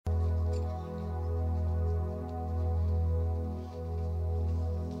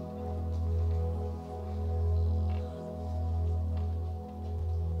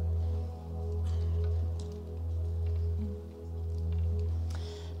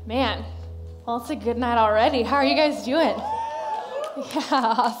Man, well, it's a good night already. How are you guys doing? Yeah,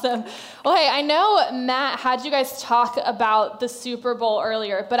 awesome. Well, hey, I know Matt had you guys talk about the Super Bowl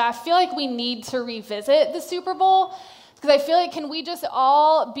earlier, but I feel like we need to revisit the Super Bowl because I feel like can we just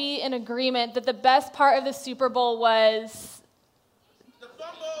all be in agreement that the best part of the Super Bowl was...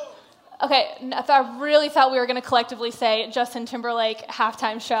 Okay, I really thought we were going to collectively say Justin Timberlake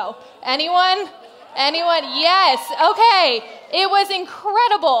halftime show. Anyone? Anyone? Yes. Okay. It was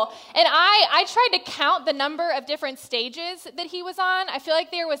incredible. And I tried to count the number of different stages that he was on. I feel like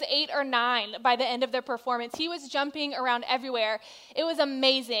there was 8 or 9 by the end of the performance. He was jumping around everywhere. It was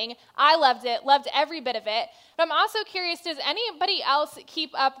amazing. I loved it, loved every bit of it. But I'm also curious, does anybody else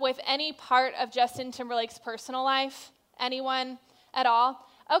keep up with any part of Justin Timberlake's personal life? Anyone at all?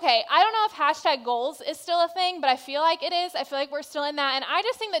 Okay, I don't know if hashtag goals is still a thing, but I feel like it is. I feel like we're still in that. And I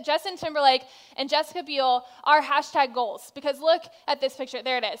just think that Justin Timberlake and Jessica Biel are hashtag goals because look at this picture.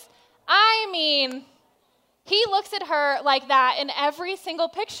 There it is. I mean, he looks at her like that in every single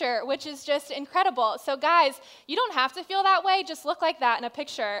picture, which is just incredible. So guys, you don't have to feel that way. Just look like that in a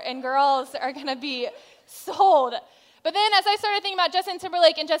picture, and girls are going to be sold. But then as I started thinking about Justin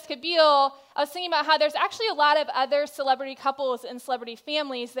Timberlake and Jessica Biel, I was thinking about how there's actually a lot of other celebrity couples and celebrity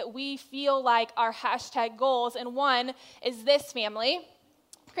families that we feel like are hashtag goals, and one is this family,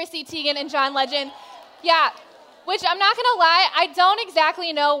 Chrissy Teigen and John Legend. Yeah, which I'm not going to lie, I don't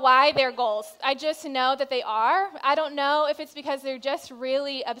exactly know why they're goals. I just know that they are. I don't know if it's because they're just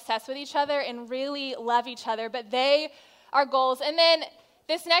really obsessed with each other and really love each other, but they are goals. And then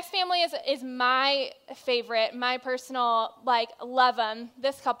this next family is my favorite, my personal, love them.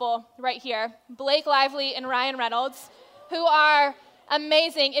 This couple right here, Blake Lively and Ryan Reynolds, who are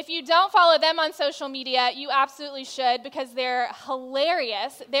amazing. If you don't follow them on social media, you absolutely should because they're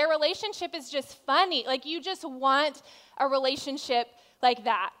hilarious. Their relationship is just funny. Like, you just want a relationship like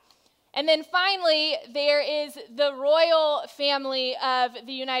that. And then finally, there is the royal family of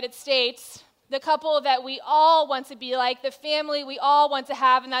the United States, the couple that we all want to be like, the family we all want to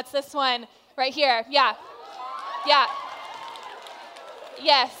have, and that's this one right here. Yeah.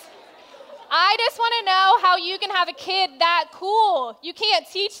 Yes. I just want to know how you can have a kid that cool. You can't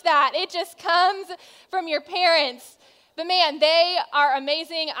teach that. It just comes from your parents. But man, they are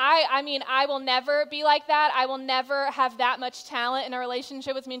amazing. I mean, I will never be like that. I will never have that much talent in a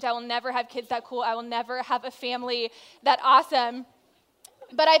relationship, which means I will never have kids that cool. I will never have a family that awesome.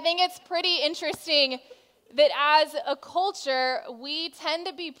 But I think it's pretty interesting that as a culture, we tend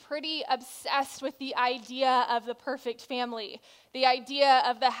to be pretty obsessed with the idea of the perfect family, the idea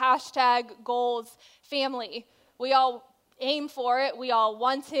of the hashtag goals family. We all aim for it. We all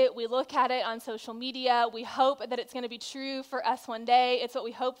want it. We look at it on social media. We hope that it's going to be true for us one day. It's what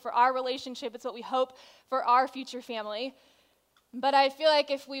we hope for our relationship. It's what we hope for our future family. But I feel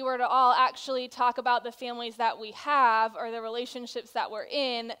like if we were to all actually talk about the families that we have or the relationships that we're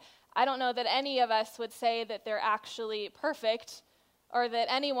in, I don't know that any of us would say that they're actually perfect or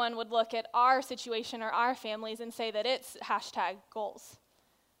that anyone would look at our situation or our families and say that it's hashtag goals.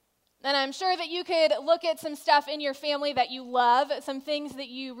 And I'm sure that you could look at some stuff in your family that you love, some things that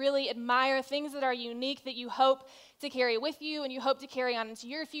you really admire, things that are unique that you hope to carry with you and you hope to carry on into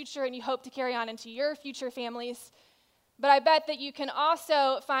your future and you hope to carry on into your future families. But I bet that you can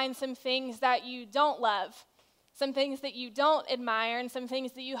also find some things that you don't love, some things that you don't admire, and some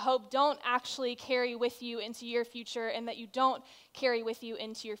things that you hope don't actually carry with you into your future and that you don't carry with you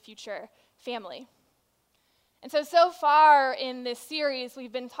into your future family. And so far in this series,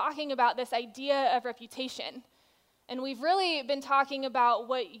 we've been talking about this idea of reputation. And we've really been talking about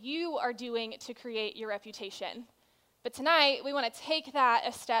what you are doing to create your reputation. But tonight, we want to take that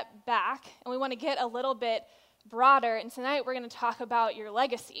a step back, and we want to get a little bit broader, and tonight we're going to talk about your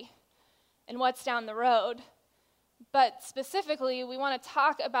legacy and what's down the road. But specifically, we want to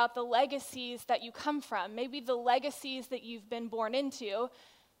talk about the legacies that you come from, maybe the legacies that you've been born into,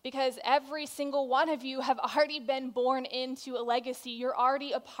 because every single one of you have already been born into a legacy. You're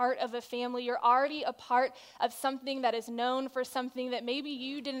already a part of a family. You're already a part of something that is known for something that maybe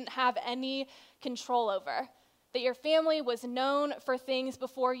you didn't have any control over, that your family was known for things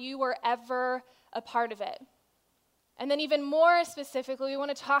before you were ever a part of it. And then even more specifically, we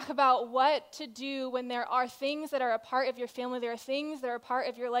want to talk about what to do when there are things that are a part of your family, there are things that are a part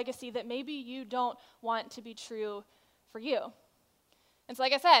of your legacy that maybe you don't want to be true for you. And so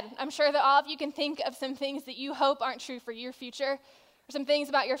like I said, I'm sure that all of you can think of some things that you hope aren't true for your future, or some things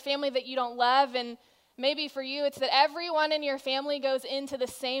about your family that you don't love, and maybe for you it's that everyone in your family goes into the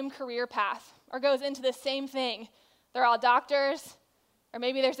same career path, or goes into the same thing. They're all doctors, or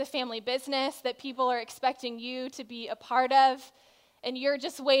maybe there's a family business that people are expecting you to be a part of. and you're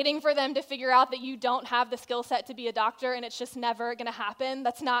just waiting for them to figure out that you don't have the skill set to be a doctor and it's just never going to happen.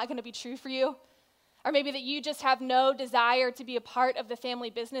 That's not going to be true for you. Or maybe that you just have no desire to be a part of the family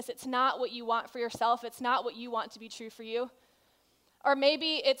business. It's not what you want for yourself. It's not what you want to be true for you. Or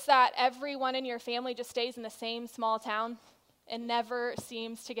maybe it's that everyone in your family just stays in the same small town and never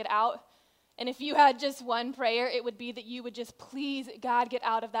seems to get out. And if you had just one prayer, it would be that you would just please, God, get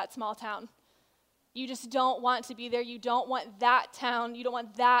out of that small town. You just don't want to be there. You don't want that town. You don't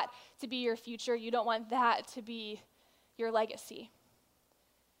want that to be your future. You don't want that to be your legacy.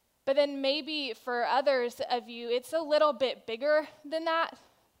 But then maybe for others of you, it's a little bit bigger than that.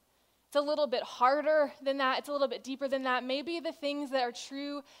 It's a little bit harder than that. It's a little bit deeper than that. Maybe the things that are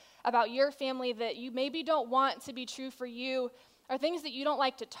true about your family that you maybe don't want to be true for you are things that you don't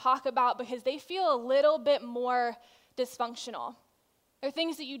like to talk about because they feel a little bit more dysfunctional. They're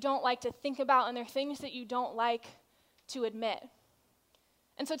things that you don't like to think about, and they're things that you don't like to admit.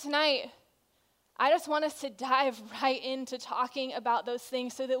 And so tonight, I just want us to dive right into talking about those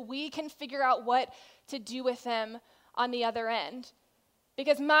things so that we can figure out what to do with them on the other end.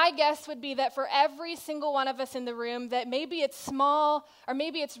 Because my guess would be that for every single one of us in the room, that maybe it's small or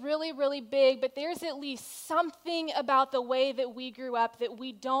maybe it's really, really big, but there's at least something about the way that we grew up that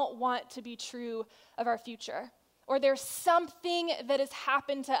we don't want to be true of our future. Or there's something that has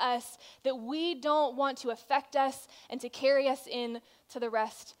happened to us that we don't want to affect us and to carry us in to the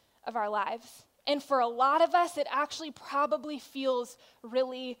rest of our lives. And for a lot of us, it actually probably feels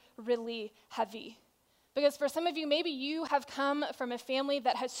really, really heavy. Because for some of you, maybe you have come from a family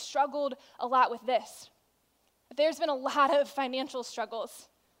that has struggled a lot with this. There's been a lot of financial struggles.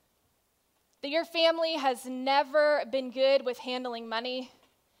 That your family has never been good with handling money.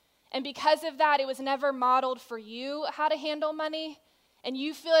 And because of that, it was never modeled for you how to handle money. And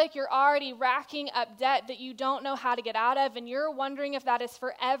you feel like you're already racking up debt that you don't know how to get out of. And you're wondering if that is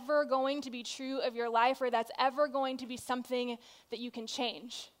forever going to be true of your life or that's ever going to be something that you can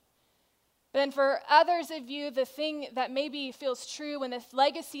change. But then for others of you, the thing that maybe feels true and this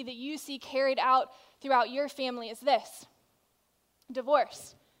legacy that you see carried out throughout your family is this: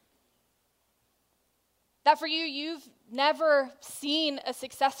 divorce. That for you, you've never seen a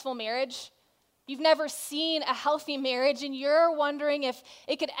successful marriage. You've never seen a healthy marriage, and you're wondering if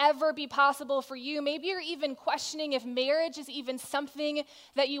it could ever be possible for you. Maybe you're even questioning if marriage is even something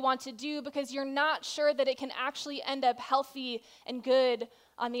that you want to do because you're not sure that it can actually end up healthy and good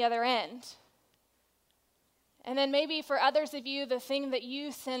on the other end. And then maybe for others of you, the thing that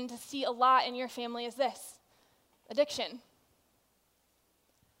you tend to see a lot in your family is this: addiction.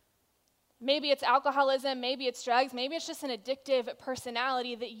 Maybe it's alcoholism, maybe it's drugs, maybe it's just an addictive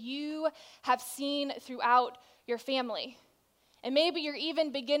personality that you have seen throughout your family. And maybe you're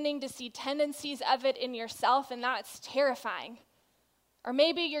even beginning to see tendencies of it in yourself, and that's terrifying. Or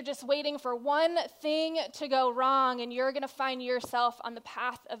maybe you're just waiting for one thing to go wrong, and you're going to find yourself on the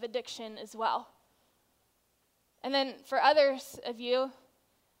path of addiction as well. And then for others of you,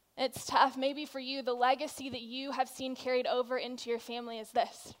 it's tough. Maybe for you, the legacy that you have seen carried over into your family is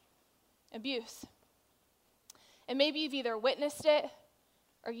this: abuse. And maybe you've either witnessed it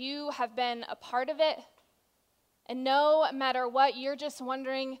or you have been a part of it. And no matter what, you're just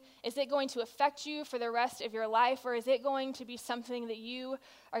wondering, is it going to affect you for the rest of your life, or is it going to be something that you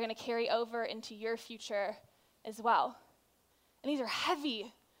are going to carry over into your future as well? And these are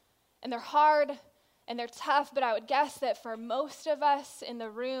heavy, and they're hard, and they're tough, but I would guess that for most of us in the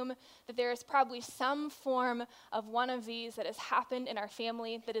room, that there is probably some form of one of these that has happened in our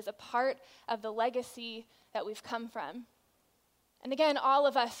family that is a part of the legacy that we've come from. And again, all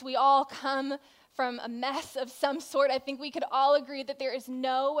of us, we all come from a mess of some sort. I think we could all agree that there is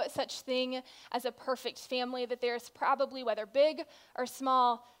no such thing as a perfect family, that there is probably, whether big or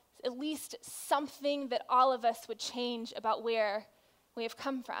small, at least something that all of us would change about where we have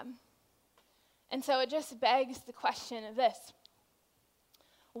come from. And so it just begs the question of this: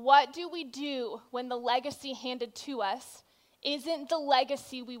 what do we do when the legacy handed to us isn't the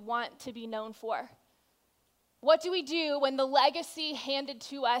legacy we want to be known for? What do we do when the legacy handed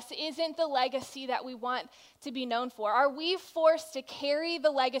to us isn't the legacy that we want to be known for? Are we forced to carry the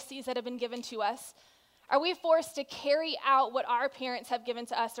legacies that have been given to us? Are we forced to carry out what our parents have given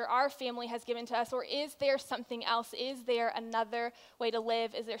to us or our family has given to us? Or is there something else? Is there another way to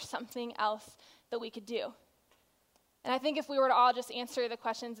live? Is there something else that we could do? And I think if we were to all just answer the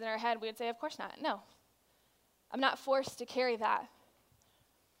questions in our head, we would say, of course not. No, I'm not forced to carry that.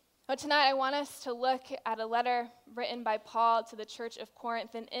 But tonight I want us to look at a letter written by Paul to the church of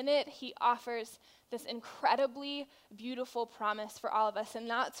Corinth, and in it he offers this incredibly beautiful promise for all of us, and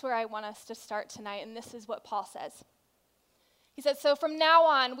that's where I want us to start tonight, and this is what Paul says. He says, so from now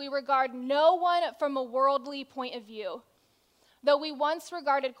on, we regard no one from a worldly point of view. Though we once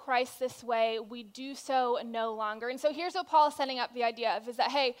regarded Christ this way, we do so no longer. And so here's what Paul is setting up the idea of, is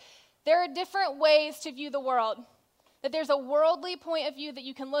that, hey, there are different ways to view the world. That there's a worldly point of view that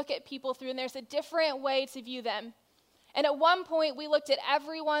you can look at people through, and there's a different way to view them. And at one point, we looked at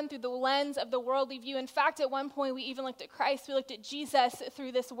everyone through the lens of the worldly view. In fact, at one point, we even looked at Christ. We looked at Jesus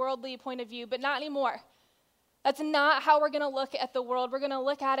through this worldly point of view, but not anymore. That's not how we're going to look at the world. We're going to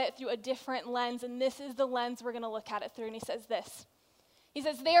look at it through a different lens, and this is the lens we're going to look at it through. And he says this. He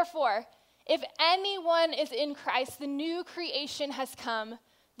says, therefore, if anyone is in Christ, the new creation has come.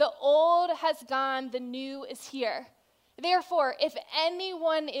 The old has gone, the new is here. Therefore, if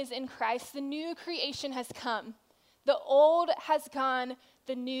anyone is in Christ, the new creation has come. The old has gone,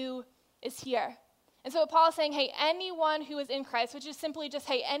 the new is here. And so what Paul is saying, hey, anyone who is in Christ, which is simply just,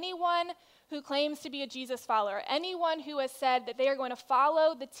 hey, anyone who claims to be a Jesus follower, anyone who has said that they are going to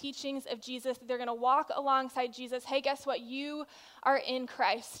follow the teachings of Jesus, that they're going to walk alongside Jesus, hey, guess what? You are in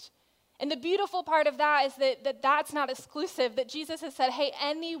Christ. And the beautiful part of that is that that's not exclusive, that Jesus has said, hey,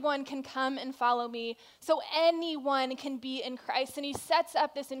 anyone can come and follow me, so anyone can be in Christ. And he sets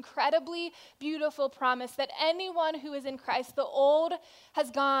up this incredibly beautiful promise that anyone who is in Christ, the old has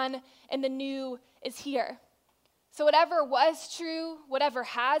gone and the new is here. So whatever was true, whatever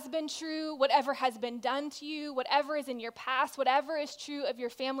has been true, whatever has been done to you, whatever is in your past, whatever is true of your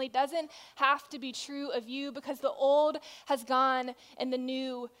family doesn't have to be true of you, because the old has gone and the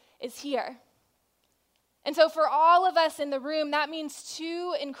new is here. And so for all of us in the room, that means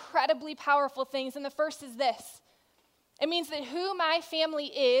two incredibly powerful things. And the first is this. It means that who my family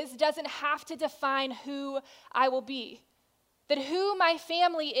is doesn't have to define who I will be. That who my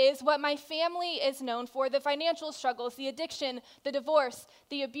family is, what my family is known for, the financial struggles, the addiction, the divorce,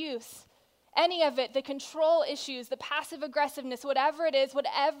 the abuse, any of it, the control issues, the passive aggressiveness, whatever it is,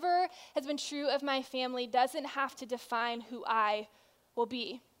 whatever has been true of my family doesn't have to define who I will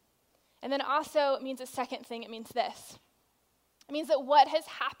be. And then also, it means a second thing. It means this. It means that what has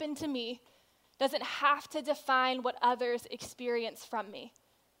happened to me doesn't have to define what others experience from me.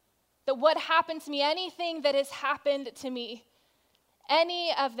 That what happened to me, anything that has happened to me,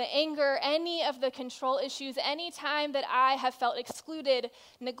 any of the anger, any of the control issues, any time that I have felt excluded,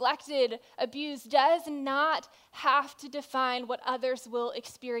 neglected, abused, does not have to define what others will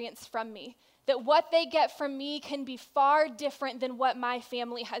experience from me. That what they get from me can be far different than what my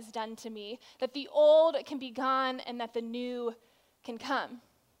family has done to me. That the old can be gone and that the new can come.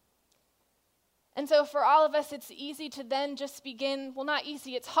 And so for all of us, it's easy to then just begin, well, not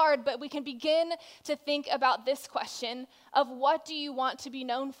easy, it's hard, but we can begin to think about this question of, what do you want to be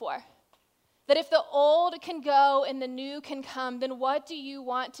known for? That if the old can go and the new can come, then what do you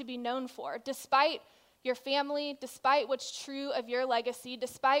want to be known for? Despite your family, despite what's true of your legacy,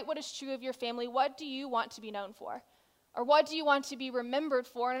 despite what is true of your family, what do you want to be known for? Or what do you want to be remembered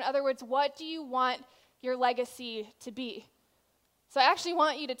for? In other words, what do you want your legacy to be? So I actually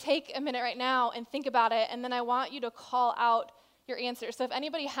want you to take a minute right now and think about it, and then I want you to call out your answers. So if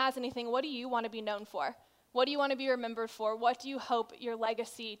anybody has anything, what do you want to be known for? What do you want to be remembered for? What do you hope your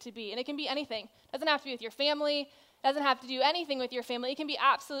legacy to be? And it can be anything. It doesn't have to be with your family. It doesn't have to do anything with your family. It can be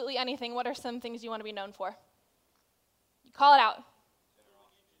absolutely anything. What are some things you want to be known for? Call it out.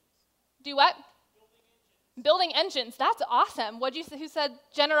 Do what? Building engines. That's awesome. What'd you say? Who said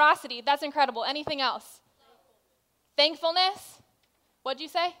generosity? That's incredible. Anything else? Thankfulness. What'd you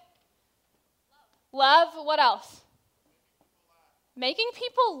say? Love. What else? Making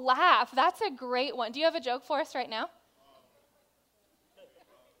people laugh. That's a great one. Do you have a joke for us right now?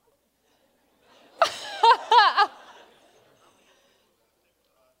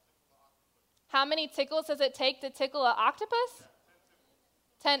 How many tickles does it take to tickle an octopus?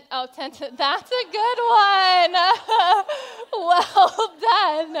 10. Oh, 10. That's a good one. Well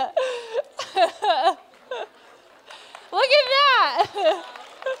done. Look at that.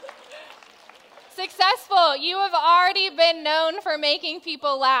 Successful. You have already been known for making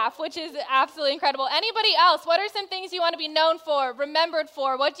people laugh, which is absolutely incredible. Anybody else? What are some things you want to be known for, remembered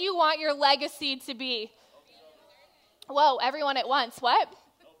for? What do you want your legacy to be? Whoa, everyone at once. What?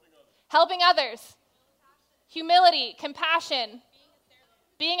 Helping others. Humility, compassion.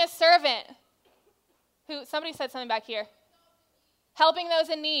 Being a servant. Somebody said something back here. Helping those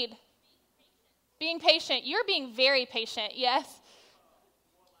in need. Being patient. You're being very patient, yes?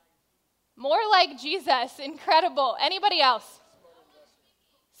 More like Jesus. Incredible. Anybody else?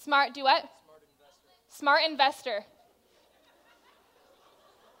 Smart, do what? Smart investor.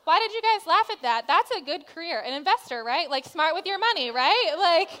 Why did you guys laugh at that? That's a good career. An investor, right? Like smart with your money, right?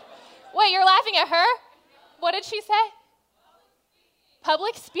 Like, wait, you're laughing at her? What did she say?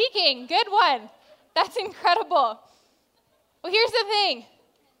 Public speaking, good one. That's incredible. Well, here's the thing.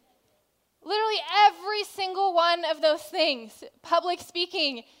 Literally every single one of those things, public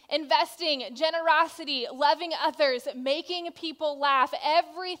speaking, investing, generosity, loving others, making people laugh,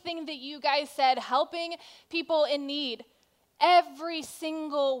 everything that you guys said, helping people in need, every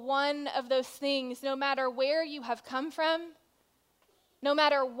single one of those things, no matter where you have come from, no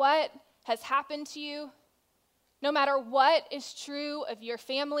matter what has happened to you, no matter what is true of your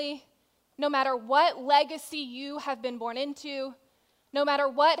family, no matter what legacy you have been born into, no matter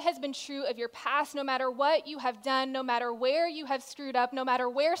what has been true of your past, no matter what you have done, no matter where you have screwed up, no matter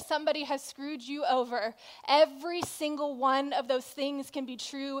where somebody has screwed you over, every single one of those things can be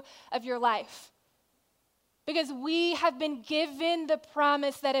true of your life. Because we have been given the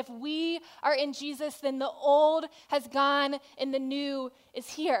promise that if we are in Jesus, then the old has gone and the new is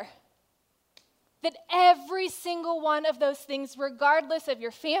here. That every single one of those things, regardless of your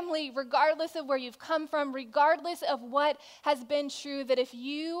family, regardless of where you've come from, regardless of what has been true, that if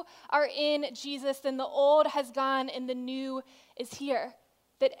you are in Jesus, then the old has gone and the new is here.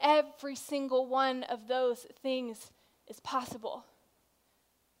 That every single one of those things is possible.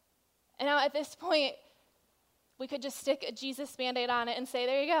 And now at this point, we could just stick a Jesus Band-Aid on it and say,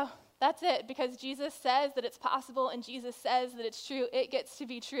 there you go. That's it, because Jesus says that it's possible and Jesus says that it's true. It gets to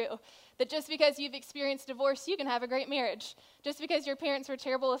be true. That just because you've experienced divorce, you can have a great marriage. Just because your parents were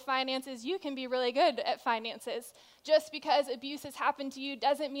terrible with finances, you can be really good at finances. Just because abuse has happened to you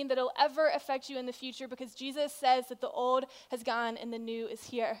doesn't mean that it'll ever affect you in the future, because Jesus says that the old has gone and the new is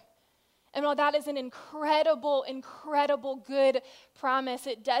here. And while that is an incredible, incredible good promise,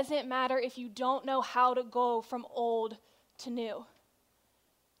 it doesn't matter if you don't know how to go from old to new.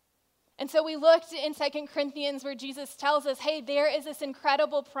 And so we looked in 2 Corinthians where Jesus tells us, hey, there is this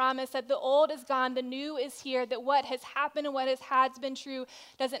incredible promise that the old is gone, the new is here, that what has happened and what has been true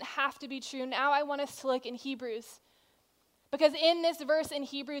doesn't have to be true. Now I want us to look in Hebrews. Because in this verse in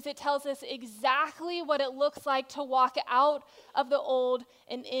Hebrews, it tells us exactly what it looks like to walk out of the old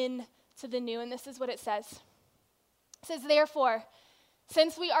and into the new. And this is what it says. It says, therefore,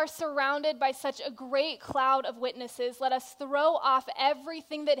 since we are surrounded by such a great cloud of witnesses, let us throw off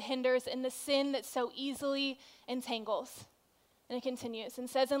everything that hinders and the sin that so easily entangles. And it continues and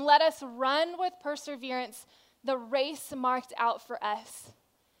says, and let us run with perseverance the race marked out for us,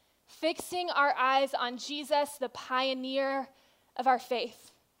 fixing our eyes on Jesus, the pioneer of our faith.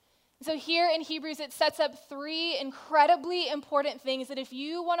 So here in Hebrews, it sets up three incredibly important things that if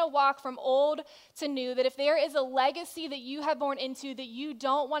you want to walk from old to new, that if there is a legacy that you have born into that you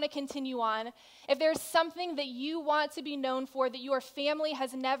don't want to continue on, if there's something that you want to be known for that your family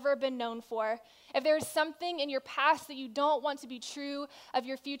has never been known for, if there's something in your past that you don't want to be true of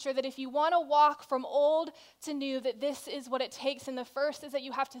your future, that if you want to walk from old to new, that this is what it takes. And the first is that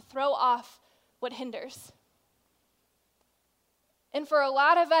you have to throw off what hinders. And for a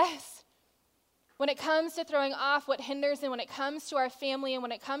lot of us, when it comes to throwing off what hinders and when it comes to our family and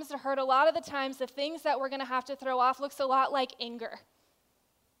when it comes to hurt, a lot of the times the things that we're going to have to throw off looks a lot like anger.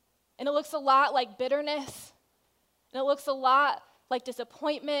 And it looks a lot like bitterness. And it looks a lot like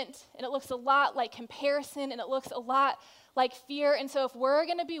disappointment. And it looks a lot like comparison. And it looks a lot like fear. And so if we're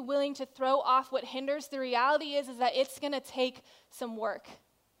going to be willing to throw off what hinders, the reality is that it's going to take some work.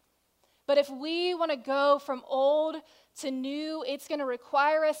 But if we want to go from old to new, it's going to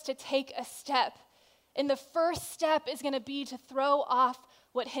require us to take a step. And the first step is going to be to throw off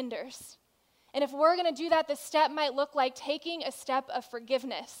what hinders. And if we're going to do that, the step might look like taking a step of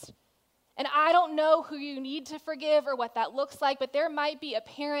forgiveness. And I don't know who you need to forgive or what that looks like, but there might be a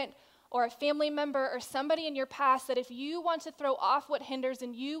parent or a family member or somebody in your past that if you want to throw off what hinders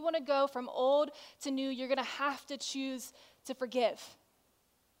and you want to go from old to new, you're going to have to choose to forgive.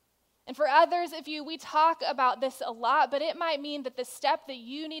 And for others of you, we talk about this a lot, but it might mean that the step that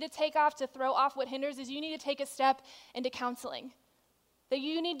you need to take off to throw off what hinders is you need to take a step into counseling. That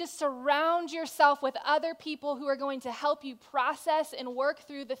you need to surround yourself with other people who are going to help you process and work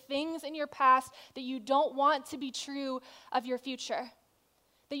through the things in your past that you don't want to be true of your future.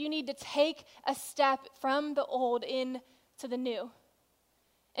 That you need to take a step from the old into the new.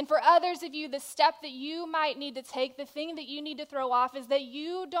 And for others of you, the step that you might need to take, the thing that you need to throw off is that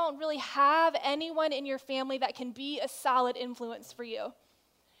you don't really have anyone in your family that can be a solid influence for you.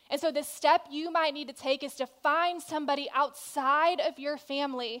 And so the step you might need to take is to find somebody outside of your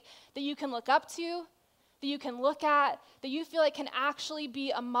family that you can look up to, that you can look at, that you feel like can actually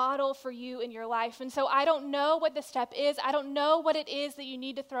be a model for you in your life. And so I don't know what the step is. I don't know what it is that you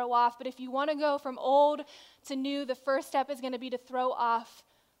need to throw off. But if you want to go from old to new, the first step is going to be to throw off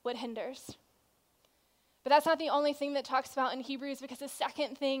what hinders. But that's not the only thing that it talks about in Hebrews, because the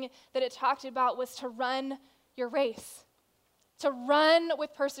second thing that it talked about was to run your race. To run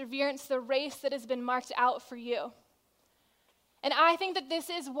with perseverance the race that has been marked out for you. And I think that this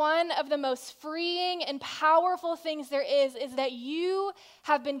is one of the most freeing and powerful things there is that you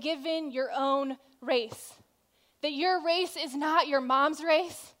have been given your own race. That your race is not your mom's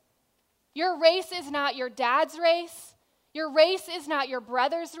race. Your race is not your dad's race. Your race is not your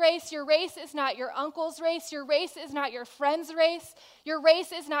brother's race. Your race is not your uncle's race. Your race is not your friend's race. Your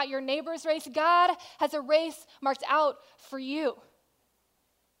race is not your neighbor's race. God has a race marked out for you.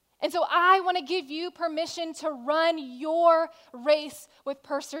 And so I want to give you permission to run your race with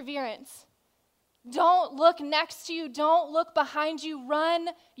perseverance. Don't look next to you. Don't look behind you. Run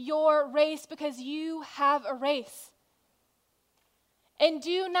your race because you have a race. And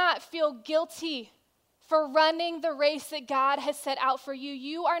do not feel guilty for running the race that God has set out for you.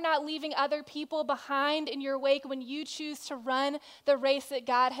 You are not leaving other people behind in your wake when you choose to run the race that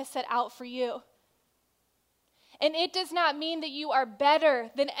God has set out for you. And it does not mean that you are better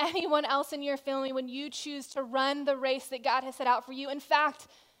than anyone else in your family when you choose to run the race that God has set out for you. In fact,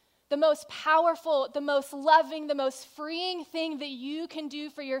 the most powerful, the most loving, the most freeing thing that you can do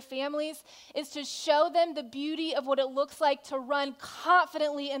for your families is to show them the beauty of what it looks like to run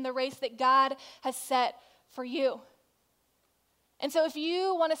confidently in the race that God has set for you. And so if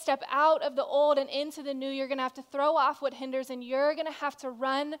you want to step out of the old and into the new, you're going to have to throw off what hinders, and you're going to have to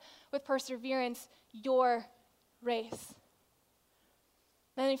run with perseverance your race.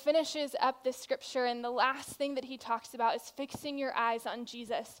 Then he finishes up this scripture, and the last thing that he talks about is fixing your eyes on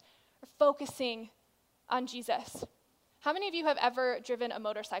Jesus, or focusing on Jesus. How many of you have ever driven a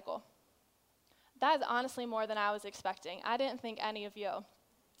motorcycle? That is honestly more than I was expecting. I didn't think any of you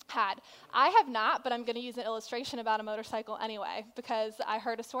had. I have not, but I'm going to use an illustration about a motorcycle anyway, because I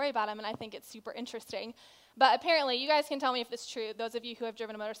heard a story about him, and I think it's super interesting. But apparently, you guys can tell me if this is true, those of you who have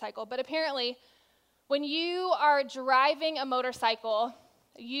driven a motorcycle, but apparently, when you are driving a motorcycle,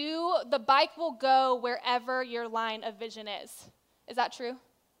 the bike will go wherever your line of vision is. Is that true?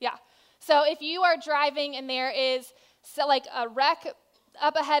 Yeah. So if you are driving and there is like a wreck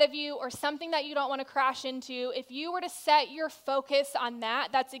up ahead of you or something that you don't want to crash into, if you were to set your focus on that,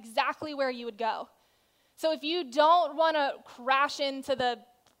 that's exactly where you would go. So if you don't want to crash into the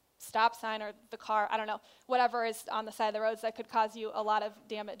stop sign or the car, I don't know, whatever is on the side of the roads that could cause you a lot of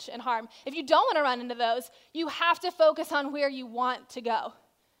damage and harm, if you don't want to run into those, you have to focus on where you want to go.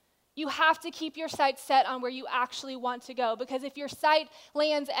 You have to keep your sight set on where you actually want to go, because if your sight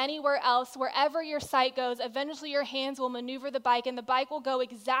lands anywhere else, wherever your sight goes, eventually your hands will maneuver the bike, and the bike will go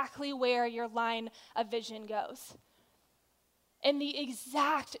exactly where your line of vision goes. And the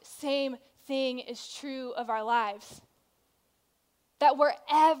exact same thing is true of our lives. That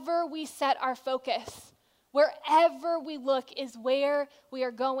wherever we set our focus, wherever we look is where we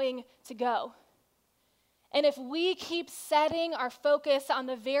are going to go. And if we keep setting our focus on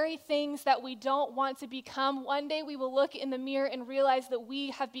the very things that we don't want to become, one day we will look in the mirror and realize that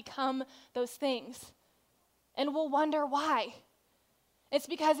we have become those things. And we'll wonder why. It's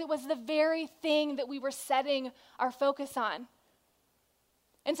because it was the very thing that we were setting our focus on.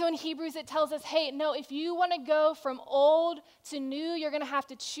 And so in Hebrews it tells us, hey, no, if you want to go from old to new, you're going to have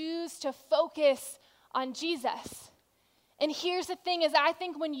to choose to focus on Jesus. And here's the thing is I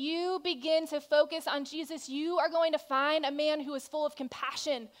think when you begin to focus on Jesus, you are going to find a man who is full of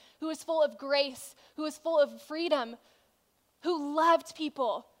compassion, who is full of grace, who is full of freedom, who loved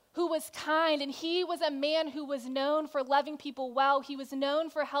people, who was kind. And he was a man who was known for loving people well. He was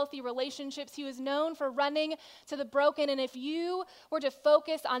known for healthy relationships. He was known for running to the broken. And if you were to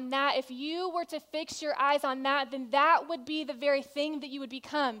focus on that, if you were to fix your eyes on that, then that would be the very thing that you would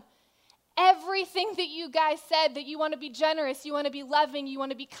become. Everything that you guys said, that you want to be generous, you want to be loving, you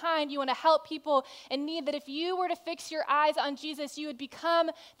want to be kind, you want to help people in need, that if you were to fix your eyes on Jesus, you would become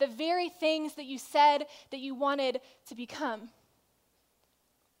the very things that you said that you wanted to become.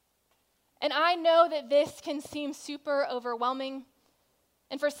 And I know that this can seem super overwhelming.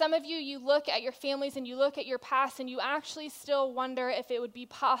 And for some of you, you look at your families and you look at your past and you actually still wonder if it would be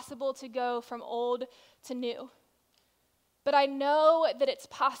possible to go from old to new. But I know that it's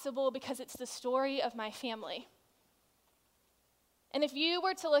possible because it's the story of my family. And if you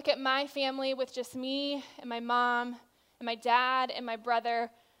were to look at my family with just me and my mom and my dad and my brother,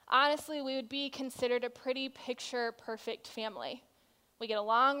 honestly, we would be considered a pretty picture-perfect family. We get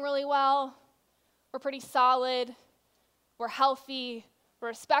along really well. We're pretty solid. We're healthy. We're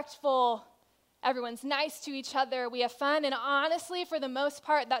respectful. Everyone's nice to each other. We have fun. And honestly, for the most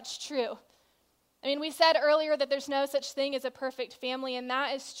part, that's true. I mean, we said earlier that there's no such thing as a perfect family, and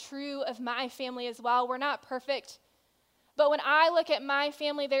that is true of my family as well. We're not perfect. But when I look at my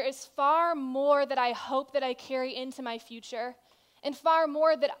family, there is far more that I hope that I carry into my future, and far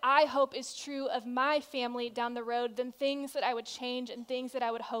more that I hope is true of my family down the road than things that I would change and things that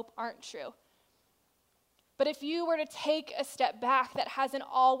I would hope aren't true. But if you were to take a step back, that hasn't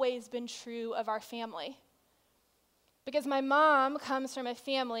always been true of our family. Because my mom comes from a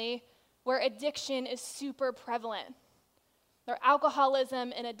family where addiction is super prevalent, where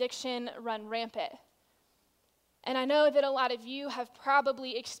alcoholism and addiction run rampant. And I know that a lot of you have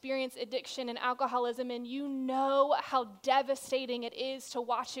probably experienced addiction and alcoholism, and you know how devastating it is to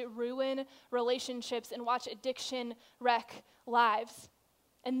watch it ruin relationships and watch addiction wreck lives.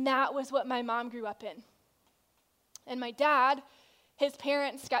 And that was what my mom grew up in. And my dad, his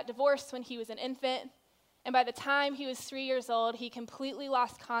parents got divorced when he was an infant, and by the time he was 3 years old, he completely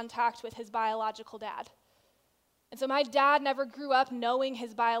lost contact with his biological dad. And so my dad never grew up knowing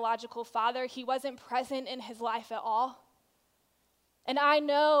his biological father. He wasn't present in his life at all. And I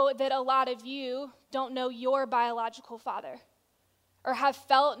know that a lot of you don't know your biological father or have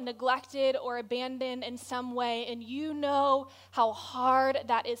felt neglected or abandoned in some way, and you know how hard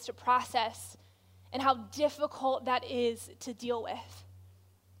that is to process and how difficult that is to deal with.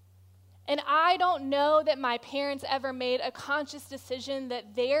 And I don't know that my parents ever made a conscious decision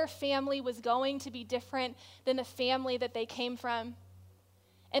that their family was going to be different than the family that they came from.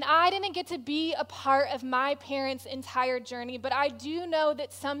 And I didn't get to be a part of my parents' entire journey, but I do know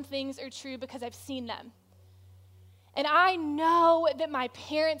that some things are true because I've seen them. And I know that my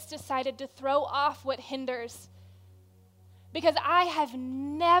parents decided to throw off what hinders, because I have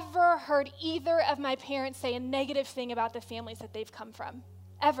never heard either of my parents say a negative thing about the families that they've come from,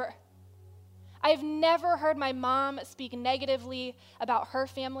 ever. I've never heard my mom speak negatively about her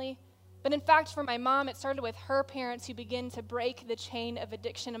family, but in fact, for my mom, it started with her parents who began to break the chain of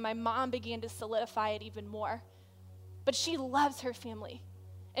addiction, and my mom began to solidify it even more. But she loves her family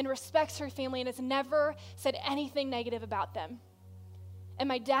and respects her family and has never said anything negative about them. And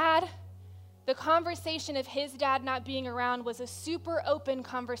my dad, the conversation of his dad not being around was a super open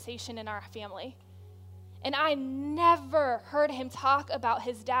conversation in our family. And I never heard him talk about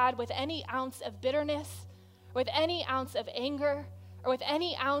his dad with any ounce of bitterness, with any ounce of anger, or with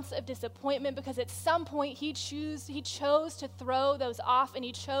any ounce of disappointment, because at some point he chose to throw those off, and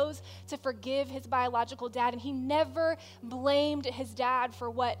he chose to forgive his biological dad, and he never blamed his dad for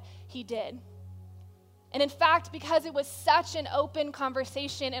what he did. And in fact, because it was such an open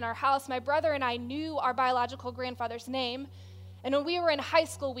conversation in our house, my brother and I knew our biological grandfather's name, and when we were in high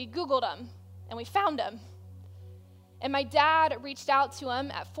school, we Googled him, and we found him. And my dad reached out to him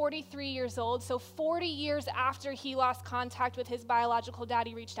at 43 years old, so 40 years after he lost contact with his biological dad,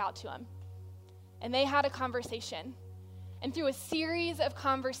 he reached out to him. And they had a conversation. And through a series of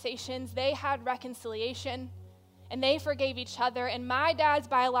conversations, they had reconciliation, and they forgave each other. And my dad's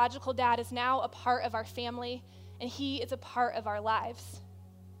biological dad is now a part of our family, and he is a part of our lives.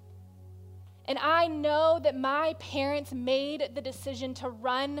 And I know that my parents made the decision to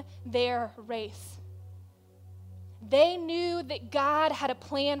run their race. They knew that God had a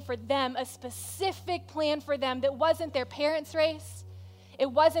plan for them, a specific plan for them that wasn't their parents' race. It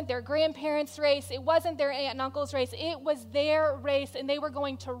wasn't their grandparents' race. It wasn't their aunt and uncle's race. It was their race, and they were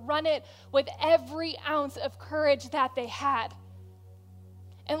going to run it with every ounce of courage that they had.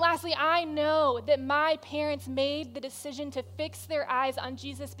 And lastly, I know that my parents made the decision to fix their eyes on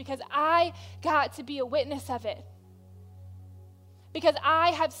Jesus because I got to be a witness of it. Because I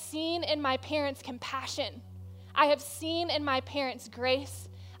have seen in my parents' compassion. I have seen in my parents' grace.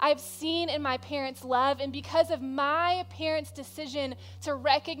 I have seen in my parents' love. And because of my parents' decision to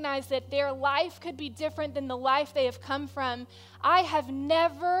recognize that their life could be different than the life they have come from, I have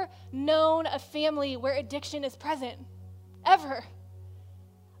never known a family where addiction is present, ever.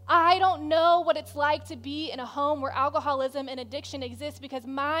 I don't know what it's like to be in a home where alcoholism and addiction exist because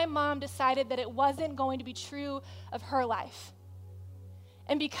my mom decided that it wasn't going to be true of her life.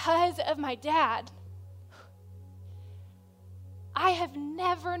 And because of my dad, I have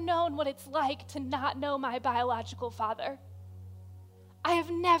never known what it's like to not know my biological father. I have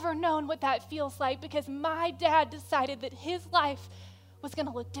never known what that feels like because my dad decided that his life was going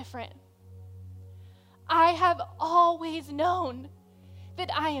to look different. I have always known that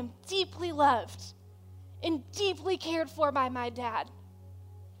I am deeply loved and deeply cared for by my dad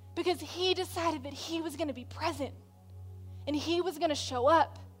because he decided that he was going to be present and he was going to show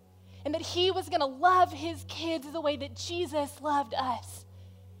up. And that he was going to love his kids the way that Jesus loved us.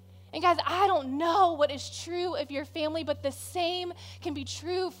 And guys, I don't know what is true of your family, but the same can be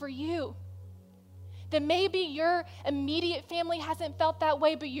true for you. That maybe your immediate family hasn't felt that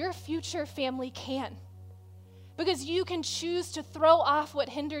way, but your future family can. Because you can choose to throw off what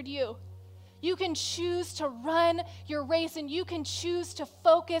hindered you. You can choose to run your race, and you can choose to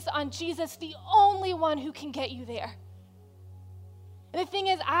focus on Jesus, the only one who can get you there. And the thing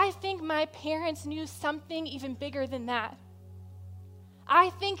is, I think my parents knew something even bigger than that.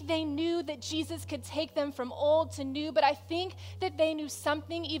 I think they knew that Jesus could take them from old to new, but I think that they knew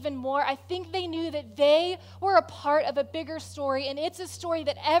something even more. I think they knew that they were a part of a bigger story, and it's a story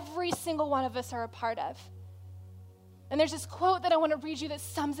that every single one of us are a part of. And there's this quote that I want to read you that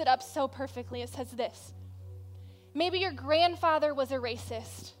sums it up so perfectly. It says this: maybe your grandfather was a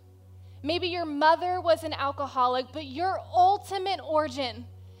racist. Maybe your mother was an alcoholic, but your ultimate origin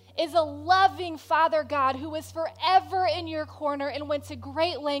is a loving Father God who was forever in your corner and went to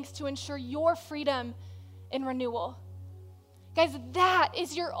great lengths to ensure your freedom and renewal. Guys, that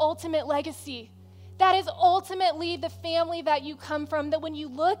is your ultimate legacy. That is ultimately the family that you come from, that when you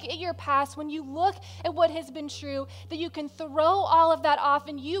look at your past, when you look at what has been true, that you can throw all of that off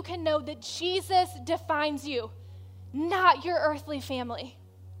and you can know that Jesus defines you, not your earthly family.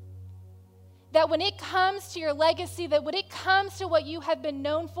 That when it comes to your legacy, that when it comes to what you have been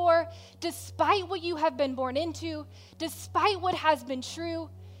known for, despite what you have been born into, despite what has been true,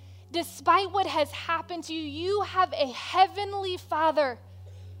 despite what has happened to you, you have a heavenly Father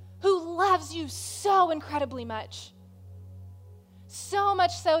who loves you so incredibly much. So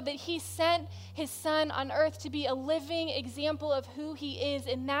much so that he sent his Son on earth to be a living example of who he is,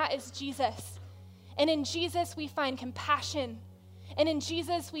 and that is Jesus. And in Jesus we find compassion, and in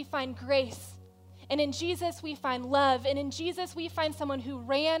Jesus we find grace, and in Jesus we find love, and in Jesus we find someone who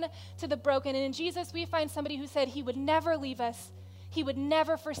ran to the broken, and in Jesus we find somebody who said he would never leave us, he would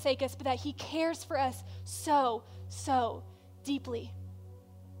never forsake us, but that he cares for us so, so deeply.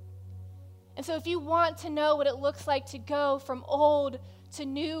 And so if you want to know what it looks like to go from old to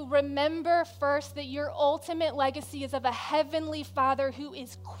new, remember first that your ultimate legacy is of a heavenly Father who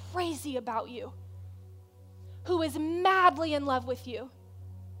is crazy about you, who is madly in love with you,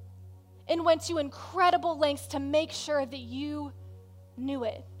 and went to incredible lengths to make sure that you knew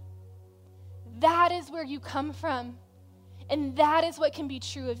it. That is where you come from, and that is what can be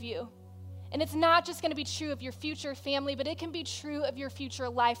true of you. And it's not just going to be true of your future family, but it can be true of your future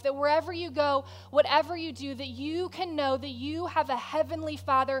life, that wherever you go, whatever you do, that you can know that you have a heavenly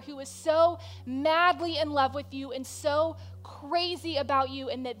Father who is so madly in love with you and so crazy about you,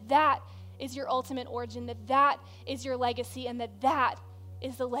 and that is your ultimate origin, that is your legacy, and that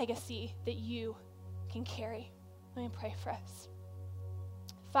is the legacy that you can carry. Let me pray for us.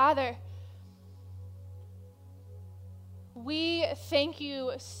 Father, we thank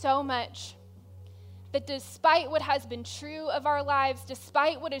you so much that despite what has been true of our lives,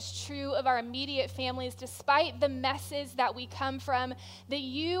 despite what is true of our immediate families, despite the messes that we come from, that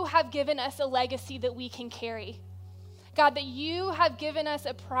you have given us a legacy that we can carry. God, that you have given us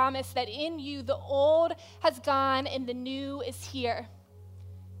a promise that in you the old has gone and the new is here.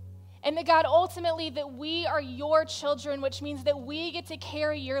 And that, God, ultimately that we are your children, which means that we get to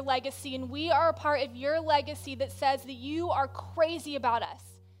carry your legacy, and we are a part of your legacy that says that you are crazy about us,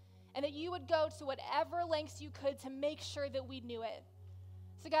 and that you would go to whatever lengths you could to make sure that we knew it.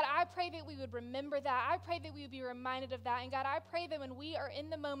 So God, I pray that we would remember that. I pray that we would be reminded of that. And God, I pray that when we are in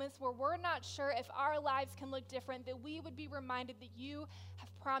the moments where we're not sure if our lives can look different, that we would be reminded that you have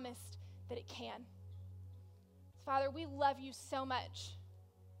promised that it can. Father, we love you so much.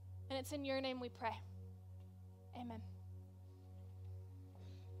 And it's in your name we pray. Amen.